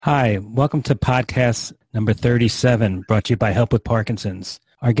Hi, welcome to podcast number 37, brought to you by Help with Parkinson's.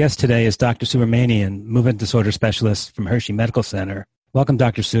 Our guest today is Dr. Subramanian, movement disorder specialist from Hershey Medical Center. Welcome,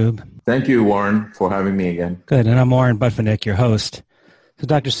 Dr. Sub. Thank you, Warren, for having me again. Good, and I'm Warren Butvinik, your host. So,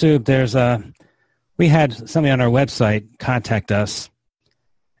 Dr. Sub, we had somebody on our website contact us,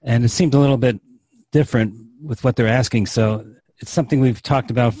 and it seemed a little bit different with what they're asking. So it's something we've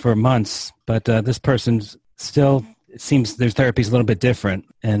talked about for months, but this person's still, it seems their therapy is a little bit different.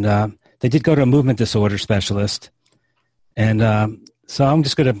 And they did go to a movement disorder specialist. And so I'm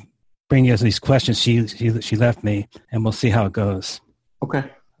just going to bring you these questions she left me, and we'll see how it goes. Okay.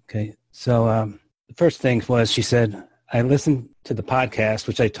 So the first thing was, she said, I listened to the podcast,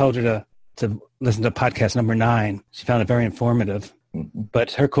 which I told her to listen to podcast number 9. She found it very informative. Mm-hmm.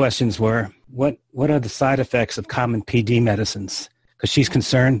 But her questions were, what are the side effects of common PD medicines? Because she's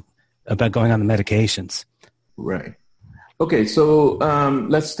concerned about going on the medications. Right. Okay, so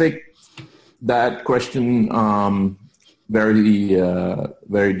let's take that question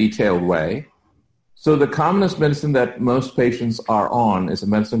very detailed way. So the commonest medicine that most patients are on is a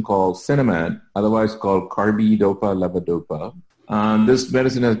medicine called Sinemet, otherwise called carbidopa-levodopa. This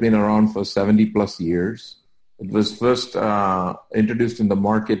medicine has been around for 70 plus years. It was first introduced in the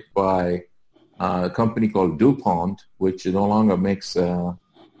market by a company called DuPont, which no longer makes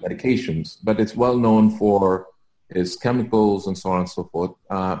medications, but it's well known for its chemicals and so on and so forth.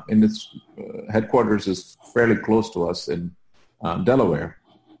 And its headquarters is fairly close to us in Delaware.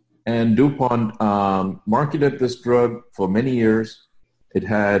 And DuPont marketed this drug for many years. It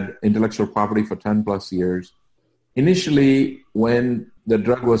had intellectual property for 10 plus years. Initially, when the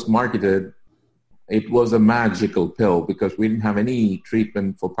drug was marketed, it was a magical pill because we didn't have any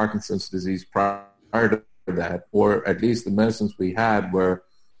treatment for Parkinson's disease prior to that, or at least the medicines we had were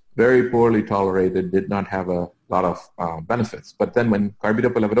very poorly tolerated, did not have a lot of benefits. But then when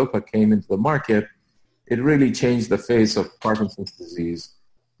carbidopa-levodopa came into the market, it really changed the face of Parkinson's disease.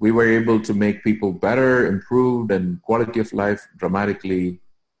 We were able to make people better, improved, and quality of life dramatically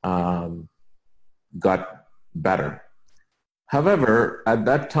got better. However, at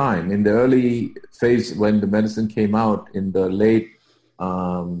that time, in the early phase when the medicine came out in the late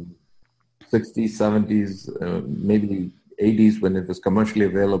 60s, 70s, maybe 80s when it was commercially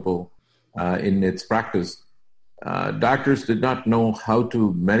available in its practice, doctors did not know how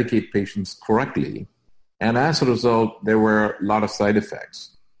to medicate patients correctly. And as a result, there were a lot of side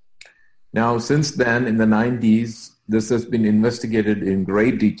effects. Now, since then, in the 90s, this has been investigated in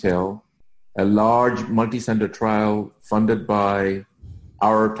great detail. A large multi-center trial funded by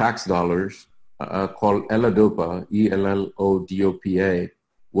our tax dollars called ELLODOPA, ELLODOPA,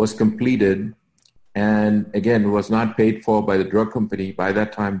 was completed and, again, was not paid for by the drug company. By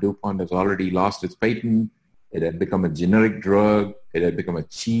that time, DuPont has already lost its patent. It had become a generic drug. It had become a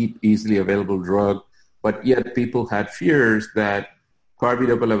cheap, easily available drug. But yet people had fears that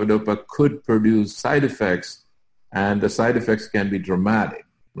carbidopa-levodopa could produce side effects, and the side effects can be dramatic.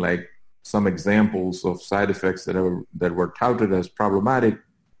 Like some examples of side effects that were touted as problematic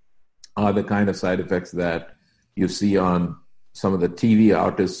are the kind of side effects that you see on some of the TV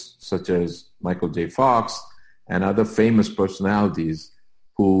artists such as Michael J. Fox and other famous personalities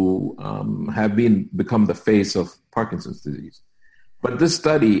who have become the face of Parkinson's disease. But this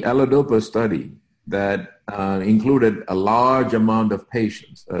study, ELLODOPA study, that included a large amount of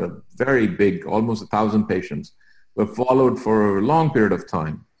patients, very big, almost 1,000 patients, were followed for a long period of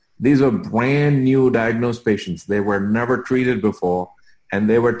time. These are brand new diagnosed patients. They were never treated before, and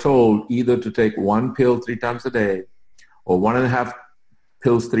they were told either to take 1 pill 3 times a day, or 1.5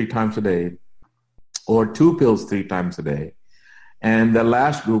 pills 3 times a day, or 2 pills 3 times a day. And the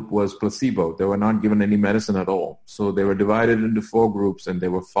last group was placebo. They were not given any medicine at all. So they were divided into 4 groups, and they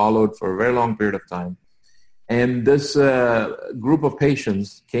were followed for a very long period of time. And this group of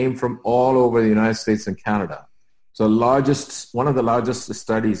patients came from all over the United States and Canada. So one of the largest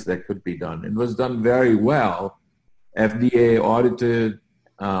studies that could be done. It was done very well, FDA audited,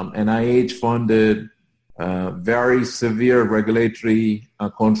 NIH funded, very severe regulatory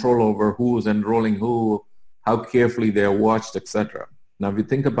control over who's enrolling who, how carefully they are watched, etc. Now, if you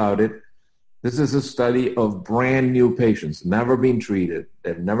think about it, this is a study of brand new patients, never been treated.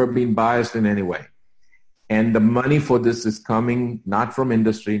 They've never been biased in any way. And the money for this is coming not from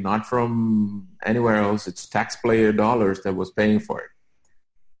industry, not from anywhere else. It's taxpayer dollars that was paying for it.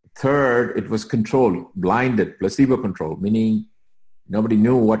 Third, it was controlled, blinded, placebo-controlled, meaning nobody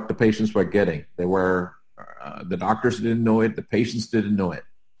knew what the patients were getting. The doctors didn't know it. The patients didn't know it.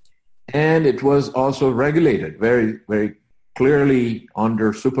 And it was also regulated very, very clearly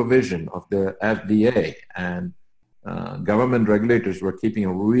under supervision of the FDA. And government regulators were keeping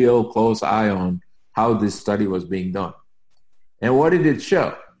a real close eye on how this study was being done. And what did it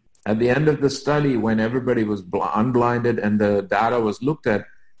show? At the end of the study, when everybody was unblinded and the data was looked at,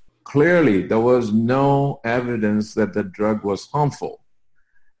 clearly there was no evidence that the drug was harmful.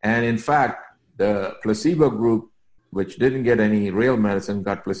 And in fact, the placebo group, which didn't get any real medicine,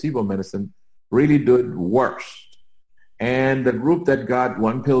 got placebo medicine, really did worse. And the group that got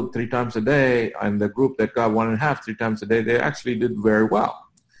 1 pill 3 times a day and the group that got 1.5, 3 times a day, they actually did very well.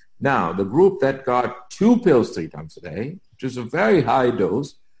 Now, the group that got 2 pills 3 times a day, which is a very high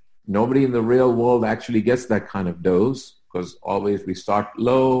dose, nobody in the real world actually gets that kind of dose because always we start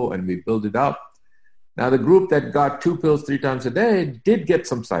low and we build it up. Now, the group that got 2 pills 3 times a day did get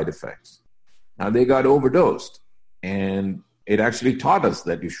some side effects. Now, they got overdosed. And it actually taught us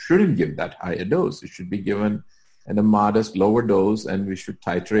that you shouldn't give that high a dose. It should be given at a modest, lower dose, and we should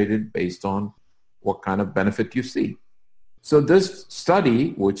titrate it based on what kind of benefit you see. So this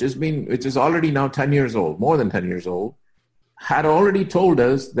study, which is already now 10 years old, more than 10 years old, had already told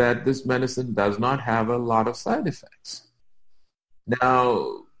us that this medicine does not have a lot of side effects.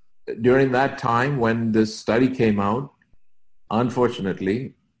 Now, during that time when this study came out,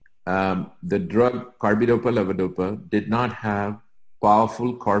 unfortunately, the drug carbidopa-levodopa did not have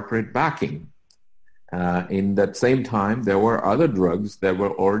powerful corporate backing. In that same time, there were other drugs that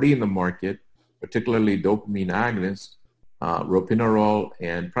were already in the market, particularly dopamine agonists, ropinirole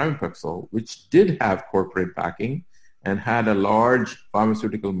and pramipexole, which did have corporate backing and had a large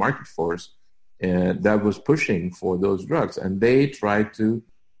pharmaceutical market force that was pushing for those drugs. And they tried to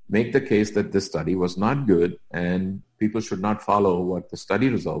make the case that this study was not good and people should not follow what the study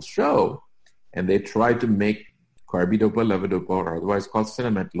results show. And they tried to make carbidopa-levodopa, or otherwise called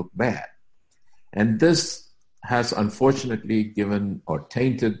Sinemet, look bad. And this has unfortunately given or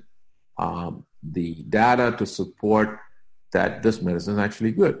tainted the data to support that this medicine is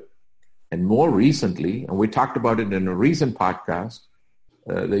actually good. And more recently, and we talked about it in a recent podcast,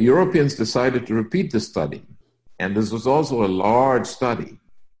 the Europeans decided to repeat this study. And this was also a large study.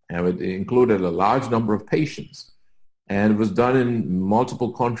 And it included a large number of patients. And it was done in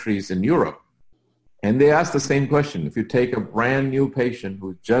multiple countries in Europe. And they asked the same question. If you take a brand new patient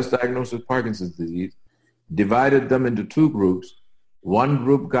who's just diagnosed with Parkinson's disease, divided them into 2 groups, one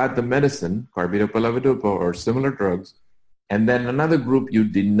group got the medicine, carbidopa-levodopa or similar drugs, and then another group, you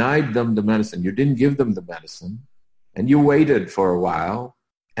denied them the medicine. You didn't give them the medicine, and you waited for a while,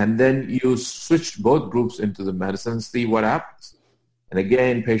 and then you switched both groups into the medicine and see what happens. And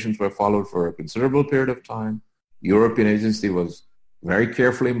again, patients were followed for a considerable period of time. European agency was very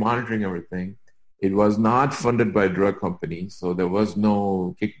carefully monitoring everything. It was not funded by drug companies, so there was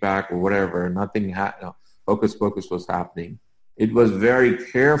no kickback or whatever. Nothing, hocus pocus was happening. It was very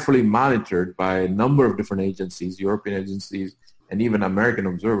carefully monitored by a number of different agencies, European agencies, and even American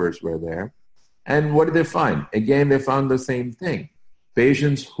observers were there. And what did they find? Again, they found the same thing.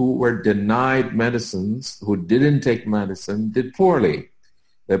 Patients who were denied medicines, who didn't take medicine, did poorly.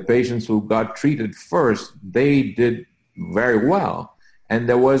 The patients who got treated first, they did very well. And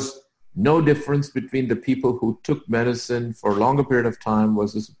there was no difference between the people who took medicine for a longer period of time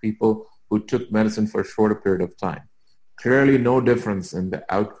versus the people who took medicine for a shorter period of time. Clearly no difference in the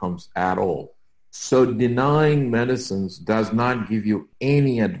outcomes at all. So denying medicines does not give you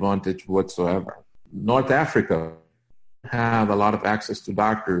any advantage whatsoever. North Africa have a lot of access to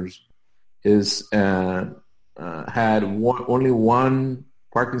doctors, had only one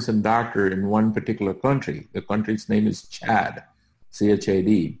Parkinson doctor in one particular country. The country's name is Chad,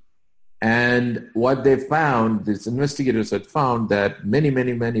 C-H-A-D. And what they found, these investigators had found that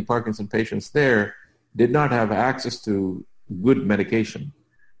many Parkinson patients there did not have access to good medication.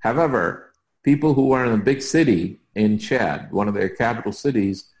 However, people who were in a big city in Chad, one of their capital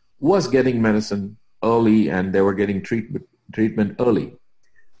cities, was getting medicine early and they were getting treatment early.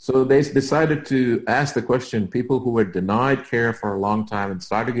 So they decided to ask the question, people who were denied care for a long time and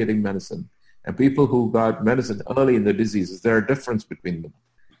started getting medicine, and people who got medicine early in the disease, is there a difference between them?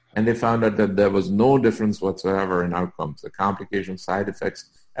 And they found out that there was no difference whatsoever in outcomes. The complications, side effects,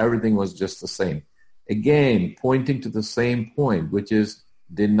 everything was just the same. Again, pointing to the same point, which is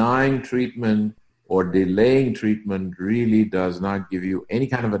denying treatment or delaying treatment really does not give you any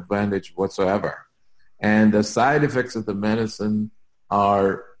kind of advantage whatsoever. And the side effects of the medicine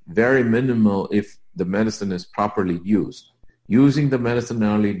are very minimal if the medicine is properly used. Using the medicine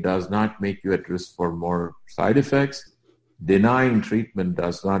early does not make you at risk for more side effects. Denying treatment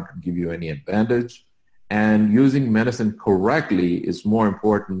does not give you any advantage. And using medicine correctly is more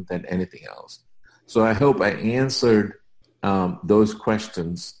important than anything else. So I hope I answered those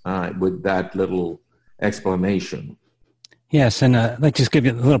questions with that little explanation. Yes, and I'd like to just give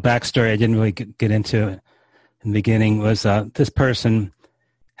you a little backstory I didn't really get into in the beginning. Was this person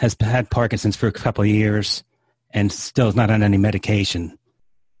has had Parkinson's for a couple of years and still is not on any medication.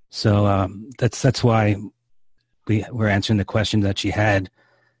 So that's why we're answering the question that she had.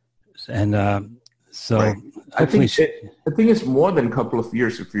 And so right. I think it's more than a couple of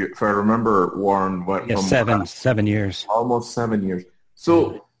years, if I remember, Warren. Yes, 7 years. Almost 7 years.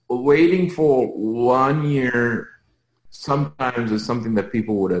 So waiting for 1 year sometimes is something that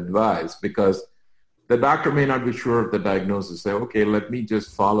people would advise, because the doctor may not be sure of the diagnosis. Say, okay, let me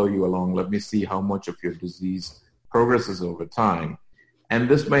just follow you along. Let me see how much of your disease progresses over time. And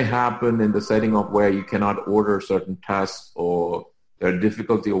this may happen in the setting of where you cannot order certain tests, or there are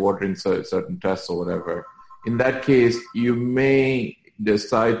difficulty ordering certain tests or whatever. In that case, you may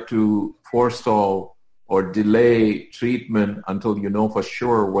decide to forestall or delay treatment until you know for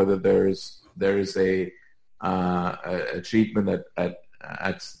sure whether there is a treatment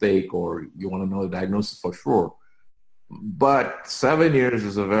at stake, or you want to know the diagnosis for sure. But 7 years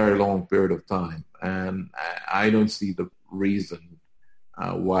is a very long period of time, and I don't see the reason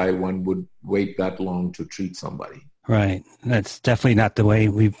why one would wait that long to treat somebody. Right. That's definitely not the way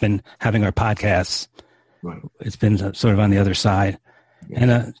we've been having our podcasts. Right. It's been sort of on the other side. Yeah.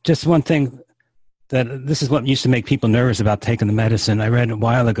 And just one thing, that this is what used to make people nervous about taking the medicine. I read a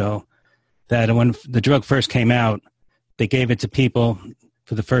while ago that when the drug first came out, they gave it to people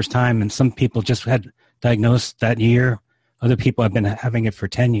for the first time, and some people just had diagnosed that year. Other people have been having it for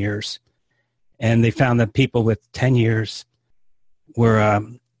 10 years. And they found that people with 10 years were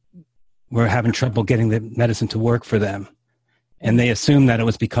having trouble getting the medicine to work for them. And they assumed that it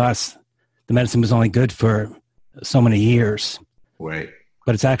was because the medicine was only good for so many years. Right.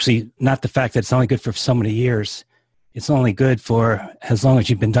 But it's actually not the fact that it's only good for so many years. It's only good for as long as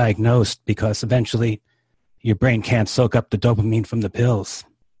you've been diagnosed, because eventually your brain can't soak up the dopamine from the pills.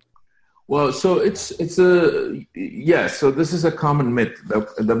 Well, so so this is a common myth.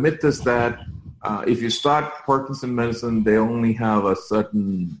 The myth is that if you start Parkinson medicine, they only have a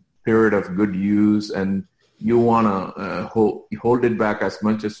certain period of good use, and you want to hold it back as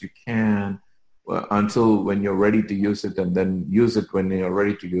much as you can until when you're ready to use it, and then use it when you're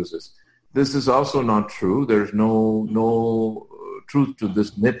ready to use it. This is also not true. There's no truth to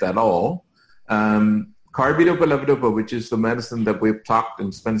this myth at all. Carbidopa-levodopa, which is the medicine that we've talked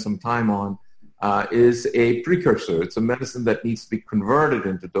and spent some time on, is a precursor. It's a medicine that needs to be converted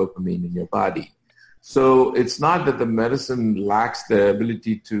into dopamine in your body. So it's not that the medicine lacks the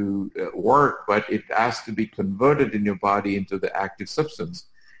ability to work, but it has to be converted in your body into the active substance.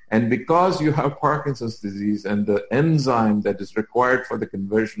 And because you have Parkinson's disease, and the enzyme that is required for the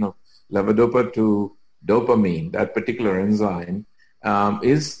conversion of levodopa to dopamine, that particular enzyme,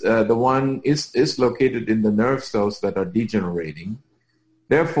 is located in the nerve cells that are degenerating.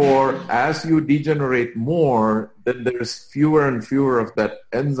 Therefore, as you degenerate more, then there's fewer and fewer of that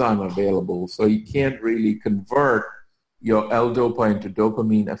enzyme available, so you can't really convert your L-dopa into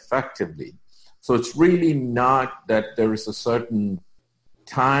dopamine effectively. So it's really not that there is a certain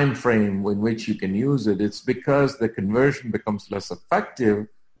time frame in which you can use it. It's because the conversion becomes less effective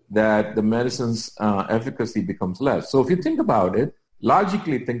that the medicine's efficacy becomes less. So if you think about it,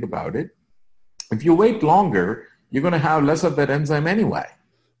 logically think about it, if you wait longer, you're going to have less of that enzyme anyway.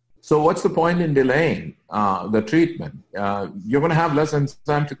 So what's the point in delaying the treatment? You're going to have less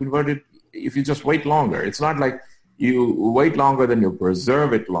enzyme to convert it if you just wait longer. It's not like you wait longer than you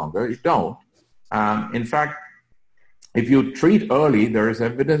preserve it longer. You don't. In fact, if you treat early, there is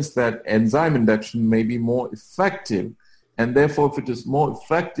evidence that enzyme induction may be more effective, and therefore if it is more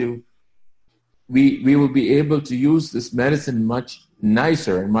effective, we will be able to use this medicine much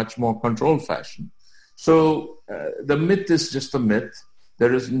nicer and much more controlled fashion. So the myth is just a myth.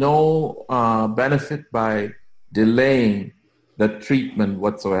 There is no benefit by delaying the treatment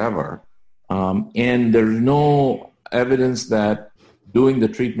whatsoever. And there's no evidence that doing the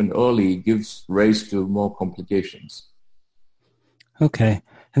treatment early gives rise to more complications. Okay.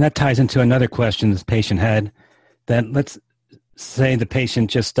 And that ties into another question this patient had, that let's say the patient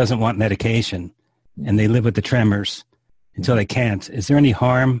just doesn't want medication and they live with the tremors until they can't. Is there any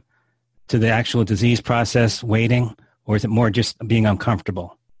harm to the actual disease process waiting, or is it more just being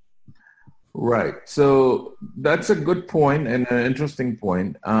uncomfortable? Right. So that's a good point and an interesting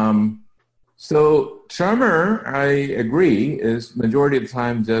point. So tremor, I agree, is majority of the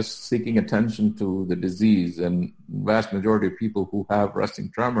time just seeking attention to the disease, and vast majority of people who have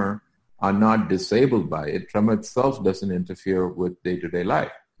resting tremor are not disabled by it. Tremor itself doesn't interfere with day-to-day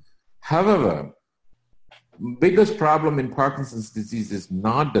life. However, biggest problem in Parkinson's disease is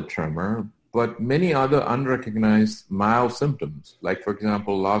not the tremor. but many other unrecognized mild symptoms, like, for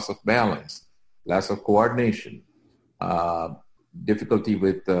example, loss of balance, loss of coordination, difficulty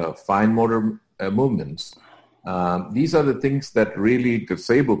with fine motor movements. These are the things that really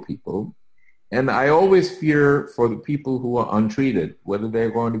disable people. And I always fear for the people who are untreated, whether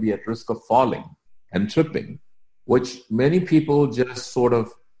they're going to be at risk of falling and tripping, which many people just sort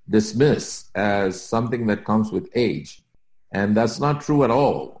of dismiss as something that comes with age. And that's not true at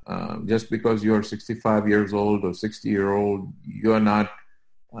all. Just because you're 65 years old or 60-year-old, you're not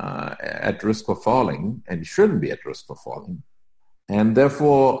at risk of falling and shouldn't be at risk of falling. And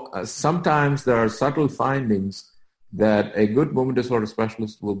therefore, sometimes there are subtle findings that a good movement disorder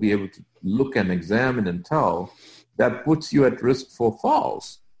specialist will be able to look and examine and tell that puts you at risk for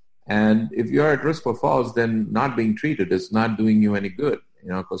falls. And if you're at risk for falls, then not being treated is not doing you any good,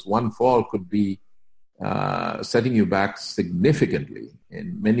 because one fall could be setting you back significantly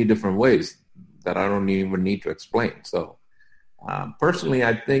in many different ways that I don't even need to explain. So personally,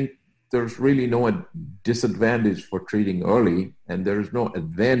 I think there's really no disadvantage for treating early, and there's no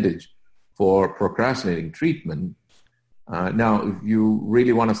advantage for procrastinating treatment. Now, if you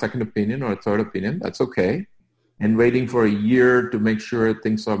really want a second opinion or a third opinion, that's okay. And waiting for a year to make sure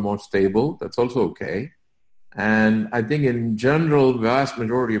things are more stable, that's also okay. And I think in general, vast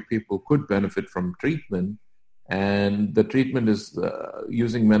majority of people could benefit from treatment. And the treatment is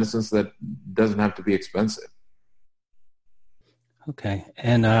using medicines that doesn't have to be expensive. Okay.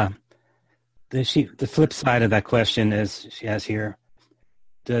 And the flip side of that question is, she has here,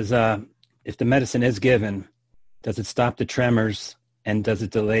 does if the medicine is given, does it stop the tremors and does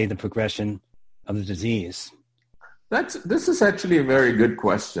it delay the progression of the disease? This is actually a very good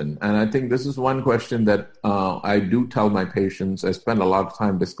question. And I think this is one question that I do tell my patients. I spend a lot of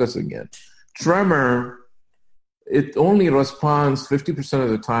time discussing it. Tremor, it only responds 50%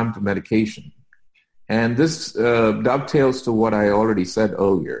 of the time to medication. And this dovetails to what I already said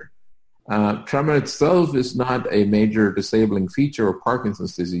earlier. Tremor itself is not a major disabling feature of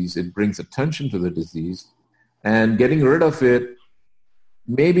Parkinson's disease. It brings attention to the disease. And getting rid of it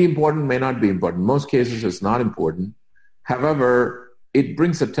may be important, may not be important. In most cases, it's not important. However, it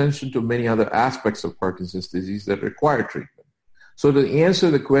brings attention to many other aspects of Parkinson's disease that require treatment. So to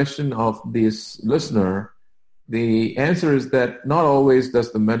answer the question of this listener, the answer is that not always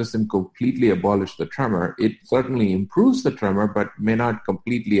does the medicine completely abolish the tremor. It certainly improves the tremor, but may not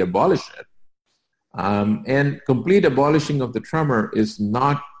completely abolish it. And complete abolishing of the tremor is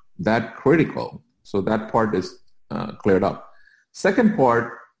not that critical. So that part is cleared up. Second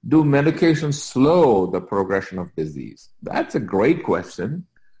part, do medications slow the progression of disease? That's a great question,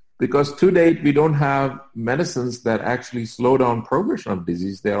 because to date, we don't have medicines that actually slow down progression of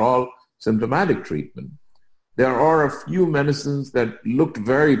disease. They're all symptomatic treatment. There are a few medicines that looked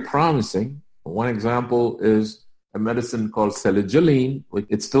very promising. One example is a medicine called selegiline.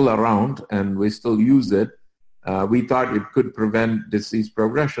 It's still around, and we still use it. We thought it could prevent disease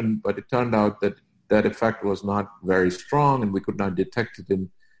progression, but it turned out that that effect was not very strong, and we could not detect it in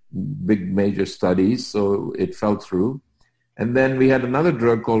big major studies, so it fell through. And then we had another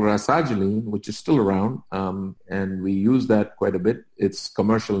drug called rasagiline, which is still around, and we use that quite a bit. Its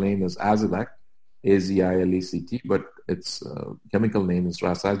commercial name is Azilect, A-Z-I-L-E-C-T, but its chemical name is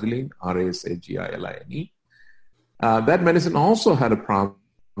rasagiline, R-A-S-A-G-I-L-I-N-E. That medicine also had a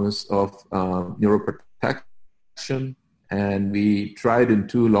promise of neuroprotection, and we tried in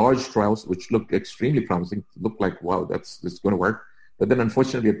 2 large trials, which looked extremely promising. Looked like, wow, it's going to work. But then,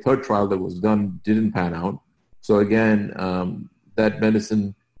 unfortunately, a third trial that was done didn't pan out. So again, that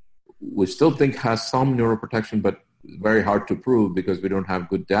medicine we still think has some neuroprotection, but very hard to prove because we don't have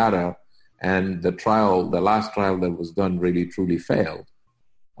good data. And the last trial that was done really truly failed.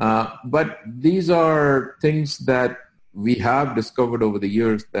 But these are things that we have discovered over the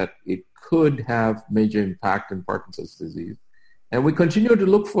years that it could have major impact in Parkinson's disease. And we continue to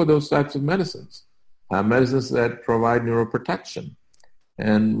look for those types of medicines, medicines that provide neuroprotection.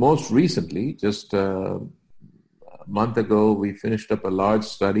 And most recently, just a month ago, we finished up a large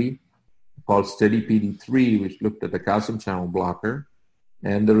study called SteadyPD3, which looked at the calcium channel blocker.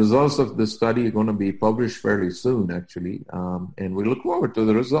 And the results of this study are going to be published fairly soon, actually, and we look forward to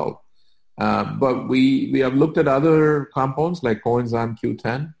the result. But we have looked at other compounds like coenzyme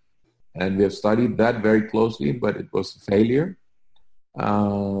Q10, and we have studied that very closely, but it was a failure.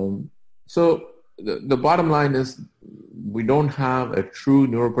 So the bottom line is we don't have a true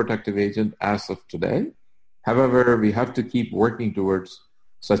neuroprotective agent as of today. However, we have to keep working towards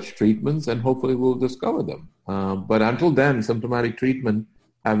such treatments, and hopefully we'll discover them. But until then, symptomatic treatment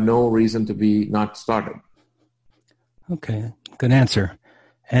have no reason to be not started. Okay, good answer.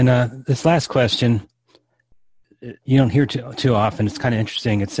 And this last question, you don't hear too often. It's kind of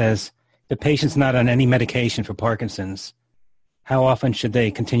interesting. It says, the patient's not on any medication for Parkinson's. How often should they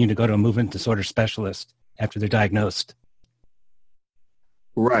continue to go to a movement disorder specialist after they're diagnosed?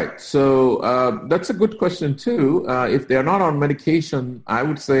 Right. So that's a good question, too. If they're not on medication, I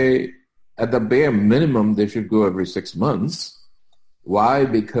would say at the bare minimum, they should go every 6 months. Why?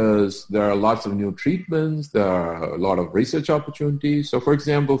 Because there are lots of new treatments. There are a lot of research opportunities. So, for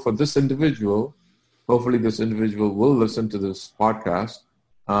example, for this individual, hopefully this individual will listen to this podcast.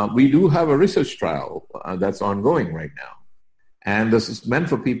 We do have a research trial that's ongoing right now. And this is meant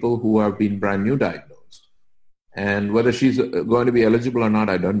for people who have been brand new diagnosed. And whether she's going to be eligible or not,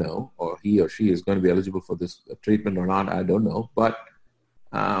 I don't know. Or he or she is going to be eligible for this treatment or not, I don't know. But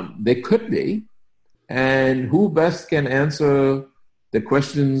they could be. And who best can answer the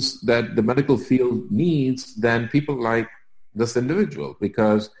questions that the medical field needs than people like this individual?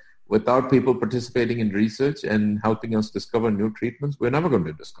 Because without people participating in research and helping us discover new treatments, we're never going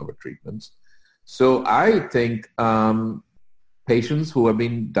to discover treatments. So I think patients who have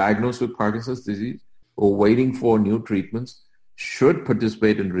been diagnosed with Parkinson's disease or waiting for new treatments should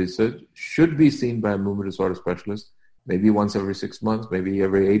participate in research, should be seen by a movement disorder specialist, maybe once every 6 months, maybe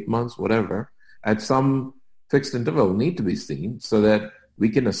every 8 months, whatever, at some fixed interval need to be seen so that we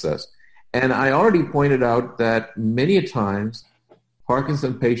can assess. And I already pointed out that many times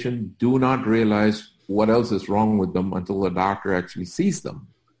Parkinson patients do not realize what else is wrong with them until the doctor actually sees them,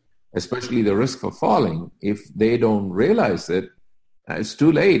 especially the risk for falling. If they don't realize it, it's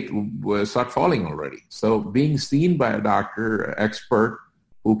too late. We'll start falling already. So being seen by a doctor, expert,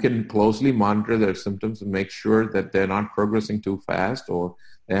 who can closely monitor their symptoms and make sure that they're not progressing too fast or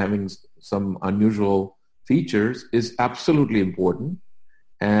they're having some unusual features is absolutely important.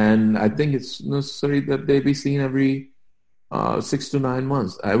 And I think it's necessary that they be seen every 6 to 9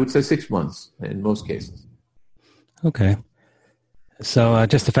 months. I would say 6 months in most cases. Okay. So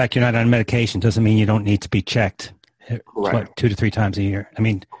just the fact you're not on medication doesn't mean you don't need to be checked. Correct. 2 to 3 times a year. I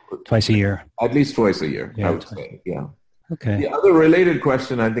mean, twice a year. At least twice a year, yeah, I would say. Yeah. Okay. The other related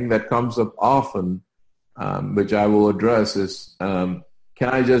question I think that comes up often, which I will address, is can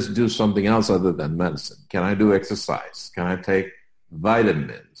I just do something else other than medicine? Can I do exercise? Can I take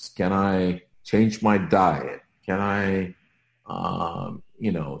vitamins? Can I change my diet? Can I,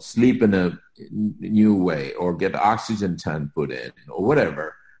 sleep in a new way or get oxygen tank put in or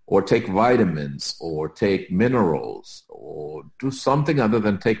whatever, or take vitamins or take minerals or do something other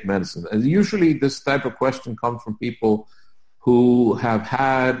than take medicine? And usually this type of question comes from people who have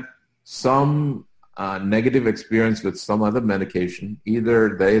had some negative experience with some other medication.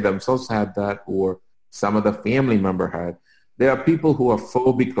 Either they themselves had that or some other family member had. There are people who are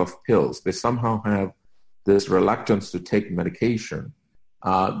phobic of pills. They somehow have this reluctance to take medication.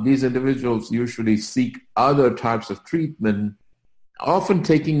 These individuals usually seek other types of treatment, often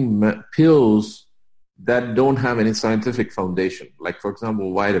taking pills that don't have any scientific foundation, like, for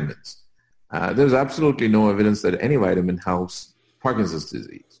example, vitamins. There's absolutely no evidence that any vitamin helps Parkinson's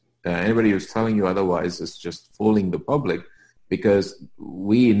disease. Anybody who's telling you otherwise is just fooling the public, because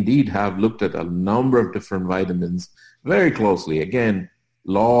we indeed have looked at a number of different vitamins very closely. Again,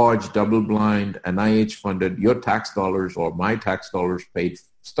 large, double-blind, NIH-funded, your tax dollars or my tax dollars paid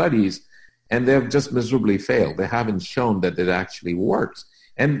studies, and they've just miserably failed. They haven't shown that it actually works.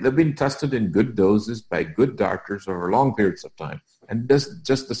 And they've been tested in good doses by good doctors over long periods of time, and this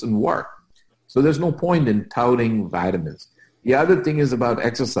just doesn't work. So there's no point in touting vitamins. The other thing is about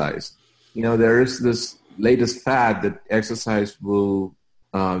exercise. There is this latest fad that exercise will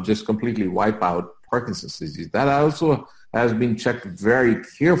just completely wipe out Parkinson's disease. That also has been checked very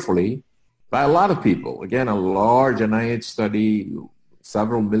carefully by a lot of people. Again, a large NIH study,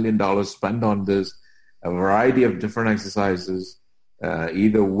 several $1 million spent on this, a variety of different exercises,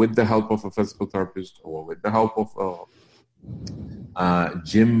 either with the help of a physical therapist or with the help of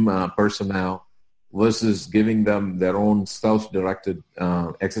gym personnel, versus giving them their own self-directed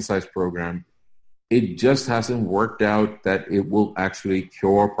exercise program. It just hasn't worked out that it will actually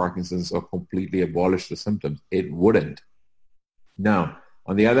cure Parkinson's or completely abolish the symptoms. It wouldn't. Now,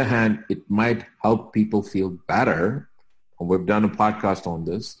 on the other hand, it might help people feel better. We've done a podcast on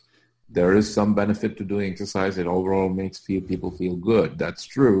this. There is some benefit to doing exercise. It overall makes people feel good. That's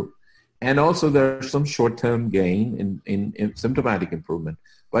true. And also there's some short-term gain in symptomatic improvement.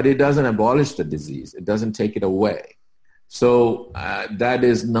 But it doesn't abolish the disease. It doesn't take it away. So that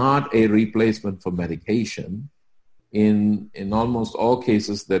is not a replacement for medication. In almost all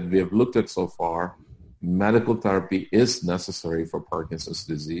cases that we have looked at so far, medical therapy is necessary for Parkinson's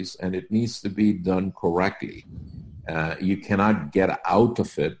disease, and it needs to be done correctly. You cannot get out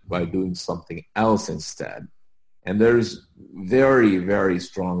of it by doing something else instead. And there's very, very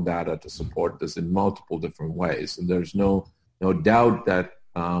strong data to support this in multiple different ways. And there's no doubt that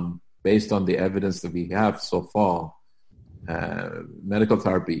based on the evidence that we have so far, medical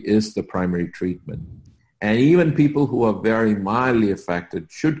therapy is the primary treatment. And even people who are very mildly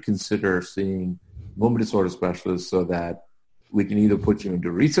affected should consider seeing movement disorder specialists so that we can either put you into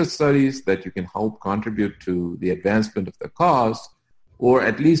research studies that you can help contribute to the advancement of the cause, or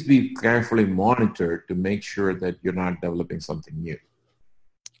at least be carefully monitored to make sure that you're not developing something new.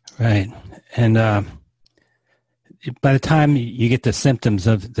 Right. And by the time you get the symptoms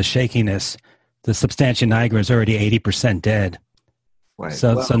of the shakiness, the substantia nigra is already 80% dead. Right.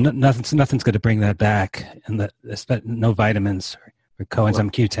 So nothing's going to bring that back, and no vitamins or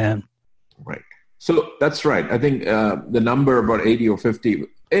coenzyme Q10. Right. So that's right. I think the number about 80 or 50.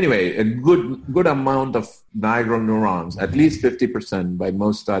 Anyway, a good amount of nigral neurons, at least 50% by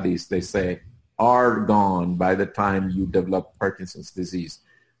most studies, they say, are gone by the time you develop Parkinson's disease.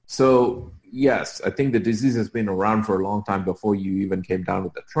 So yes, I think the disease has been around for a long time before you even came down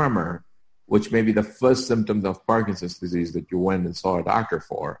with the tremor, which may be the first symptom of Parkinson's disease that you went and saw a doctor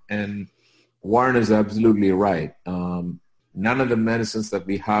for. And Warren is absolutely right. None of the medicines that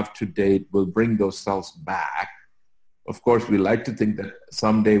we have to date will bring those cells back. Of course, we like to think that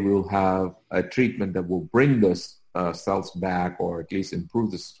someday we'll have a treatment that will bring those cells back or at least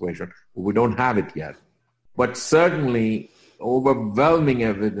improve the situation. But we don't have it yet. But certainly overwhelming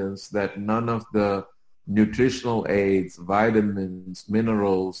evidence that none of the nutritional aids, vitamins,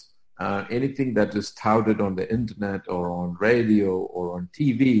 minerals, anything that is touted on the internet or on radio or on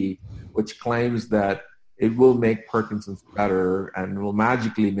TV, which claims that it will make Parkinson's better and will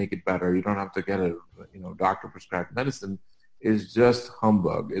magically make it better. You don't have to get a doctor-prescribed medicine, is just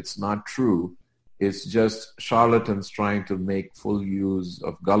humbug. It's not true. It's just charlatans trying to make full use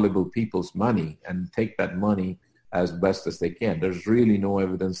of gullible people's money and take that money as best as they can. There's really no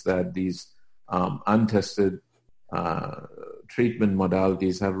evidence that these untested treatment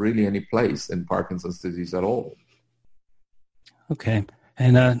modalities have really any place in Parkinson's disease at all. Okay.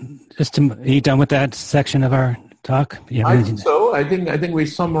 And are you done with that section of our talk? I think so. I think we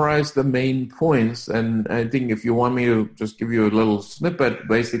summarized the main points, and I think if you want me to just give you a little snippet,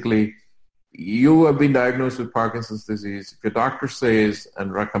 basically, you have been diagnosed with Parkinson's disease. If your doctor says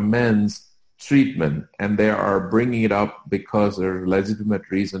and recommends treatment, and they are bringing it up because there's legitimate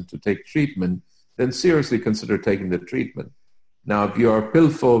reason to take treatment, then seriously consider taking the treatment. Now, if you're pill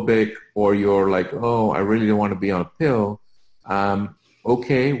phobic or you're like, oh, I really don't want to be on a pill,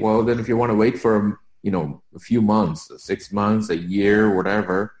 okay, well, then if you want to wait for, a few months, 6 months, a year,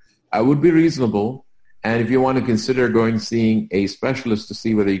 whatever, I would be reasonable. And if you want to consider seeing a specialist to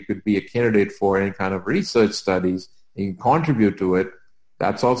see whether you could be a candidate for any kind of research studies and you can contribute to it,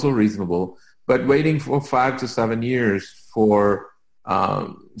 that's also reasonable. But waiting for 5 to 7 years for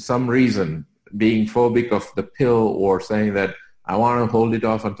some reason, being phobic of the pill or saying that I want to hold it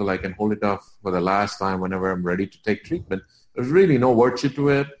off until I can hold it off for the last time whenever I'm ready to take treatment, there's really no virtue to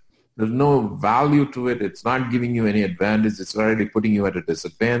it. There's no value to it. It's not giving you any advantage. It's already putting you at a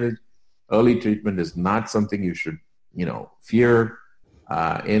disadvantage. Early treatment is not something you should, fear.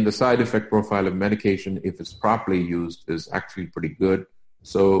 And the side effect profile of medication, if it's properly used, is actually pretty good.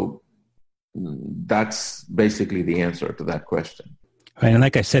 So that's basically the answer to that question. Right. And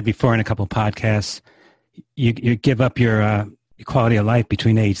like I said before in a couple of podcasts, you give up your quality of life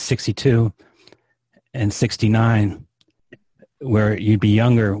between age 62 and 69, where you'd be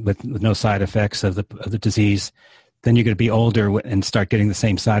younger with no side effects of the disease. Then you're going to be older and start getting the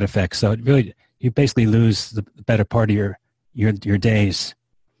same side effects. So it really, you basically lose the better part of your days.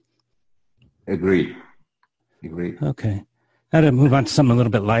 Agreed. Okay. Now to move on to something a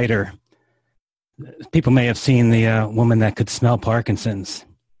little bit lighter. People may have seen the woman that could smell Parkinson's.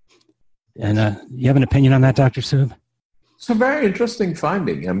 And you have an opinion on that, Dr. Soub? It's a very interesting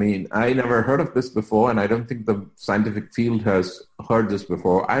finding. I mean, I never heard of this before, and I don't think the scientific field has heard this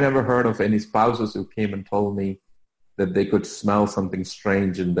before. I never heard of any spouses who came and told me that they could smell something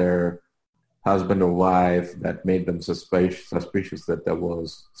strange in their husband or wife that made them suspicious that there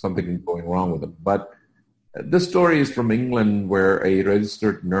was something going wrong with them. But this story is from England, where a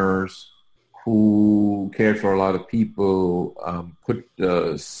registered nurse who cared for a lot of people could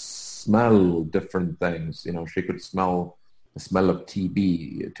smell different things. She could smell the smell of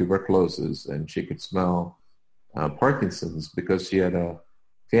TB, tuberculosis, and she could smell Parkinson's because she had a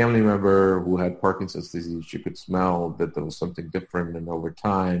family member who had Parkinson's disease. She could smell that there was something different, and over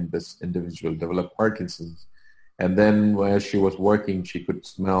time, this individual developed Parkinson's. And then as she was working, she could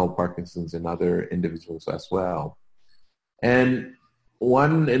smell Parkinson's in other individuals as well. And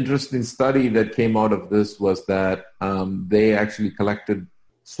one interesting study that came out of this was that they actually collected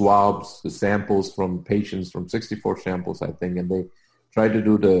swabs, the samples from patients, from 64 samples, I think, and they tried to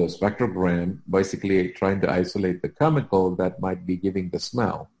do the spectrogram, basically trying to isolate the chemical that might be giving the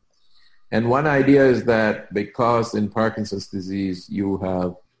smell. And one idea is that because in Parkinson's disease you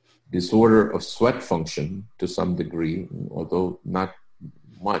have disorder of sweat function to some degree, although not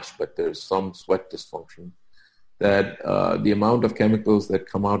much, but there's some sweat dysfunction, that the amount of chemicals that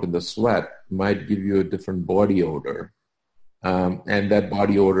come out in the sweat might give you a different body odor. And that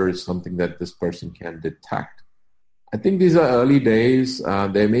body odor is something that this person can detect. I think these are early days.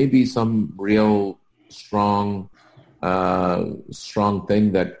 There may be some real strong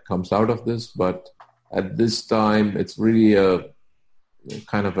thing that comes out of this, but at this time, it's really a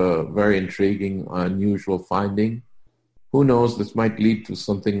kind of a very intriguing, unusual finding. Who knows, this might lead to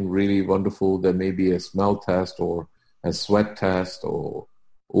something really wonderful. There may be a smell test or a sweat test or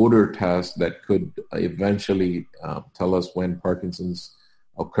odor test that could eventually tell us when Parkinson's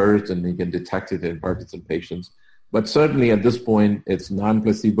occurs, and we can detect it in Parkinson's patients. But certainly at this point, it's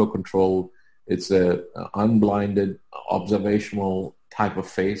non-placebo controlled. It's a unblinded, observational type of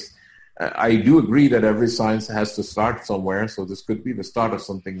phase. I do agree that every science has to start somewhere, so this could be the start of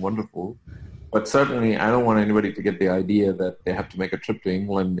something wonderful. But certainly, I don't want anybody to get the idea that they have to make a trip to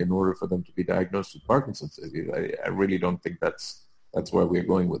England in order for them to be diagnosed with Parkinson's disease. I really don't think that's where we're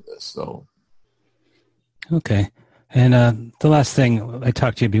going with this. So, okay. And the last thing I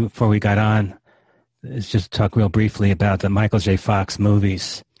talked to you before we got on is just talk real briefly about the Michael J. Fox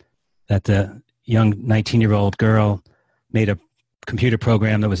movies. That the young 19-year-old girl made a computer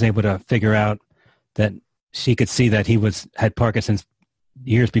program that was able to figure out that she could see that he had Parkinson's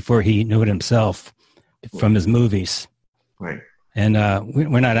years before he knew it himself from his movies. Right. And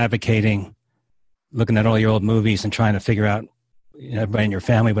we're not advocating looking at all your old movies and trying to figure out everybody in your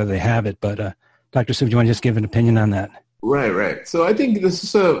family whether they have it. But Dr. Soub, do you want to just give an opinion on that? Right. So I think this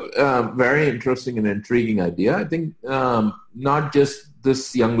is a very interesting and intriguing idea. I think not just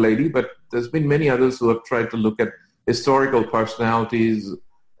this young lady, but there's been many others who have tried to look at historical personalities,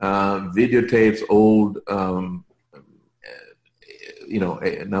 videotapes, old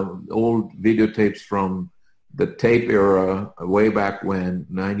videotapes from the tape era, way back when,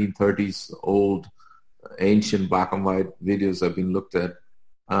 1930s, old, ancient black and white videos have been looked at.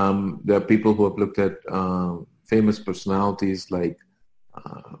 There are people who have looked at famous personalities like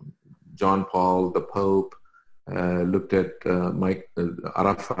John Paul, the Pope, looked at Mike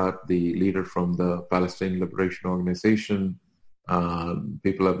Arafat, the leader from the Palestinian Liberation Organization.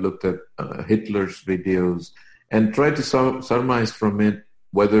 People have looked at Hitler's videos and tried to surmise from it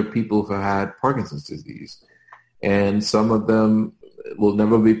whether people have had Parkinson's disease. And some of them will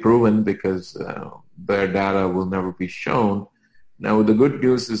never be proven because their data will never be shown. Now, the good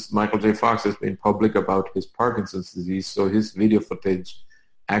news is Michael J. Fox has been public about his Parkinson's disease, so his video footage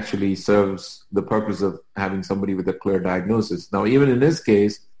actually serves the purpose of having somebody with a clear diagnosis. Now, even in his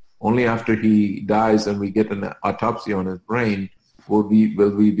case, only after he dies and we get an autopsy on his brain will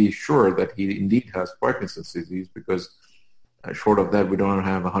we be sure that he indeed has Parkinson's disease, because short of that, we don't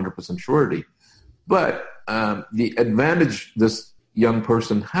have 100% surety. But the advantage this young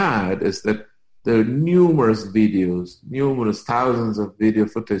person had is that there are numerous thousands of video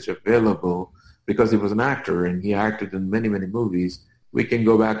footage available because he was an actor and he acted in many, many movies. We can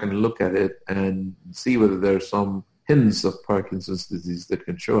go back and look at it and see whether there are some hints of Parkinson's disease that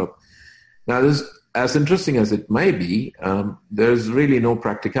can show up. Now, this, as interesting as it may be, there's really no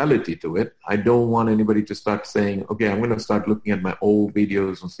practicality to it. I don't want anybody to start saying, okay, I'm going to start looking at my old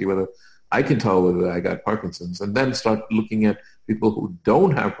videos and see whether I can tell whether I got Parkinson's, and then start looking at people who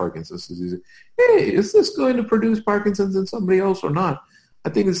don't have Parkinson's disease. Hey, is this going to produce Parkinson's in somebody else or not? I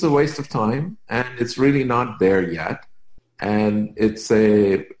think it's a waste of time, and it's really not there yet. And it's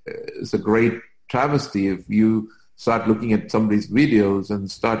a great travesty if you start looking at somebody's videos and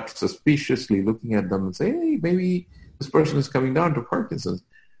start suspiciously looking at them and say, hey, maybe this person is coming down to Parkinson's.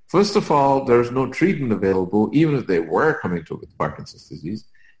 First of all, there's no treatment available, even if they were coming to with Parkinson's disease.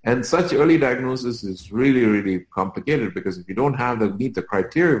 And such early diagnosis is really, really complicated, because if you don't meet the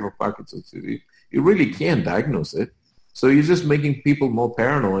criteria for Parkinson's disease, you really can't diagnose it. So you're just making people more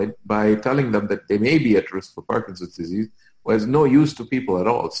paranoid by telling them that they may be at risk for Parkinson's disease, where it's no use to people at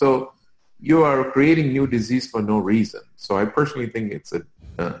all. So you are creating new disease for no reason. So I personally think it's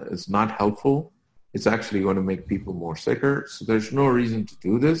not helpful. It's actually going to make people more sicker. So there's no reason to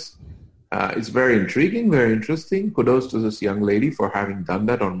do this. It's very intriguing, very interesting. Kudos to this young lady for having done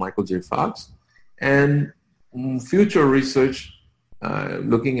that on Michael J. Fox. And future research,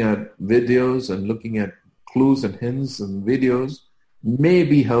 looking at videos and looking at clues and hints and videos may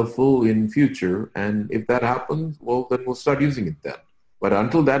be helpful in future. And if that happens, well, then we'll start using it then. But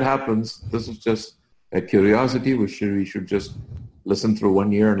until that happens, this is just a curiosity which we should just listen through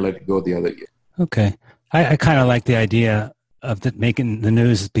 1 year and let it go the other year. Okay. I kind of like the idea of making the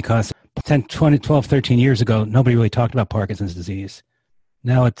news because 10, 20, 12, 13 years ago, nobody really talked about Parkinson's disease.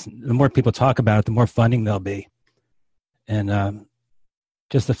 Now the more people talk about it, the more funding there'll be. And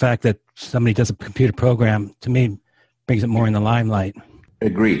just the fact that somebody does a computer program, to me, brings it more in the limelight.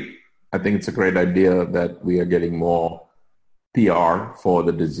 Agreed. I think it's a great idea that we are getting more PR for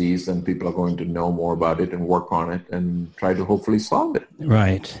the disease and people are going to know more about it and work on it and try to hopefully solve it.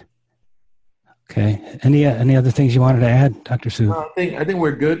 Right. Okay. Any other things you wanted to add, Dr. Sood? I think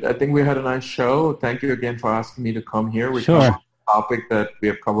we're good. I think we had a nice show. Thank you again for asking me to come here. We Sure. covered a topic that we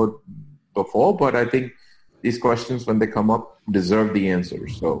have covered before, but I think these questions, when they come up, deserve the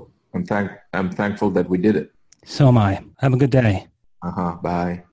answers. So I'm thankful that we did it. So am I. Have a good day. Bye.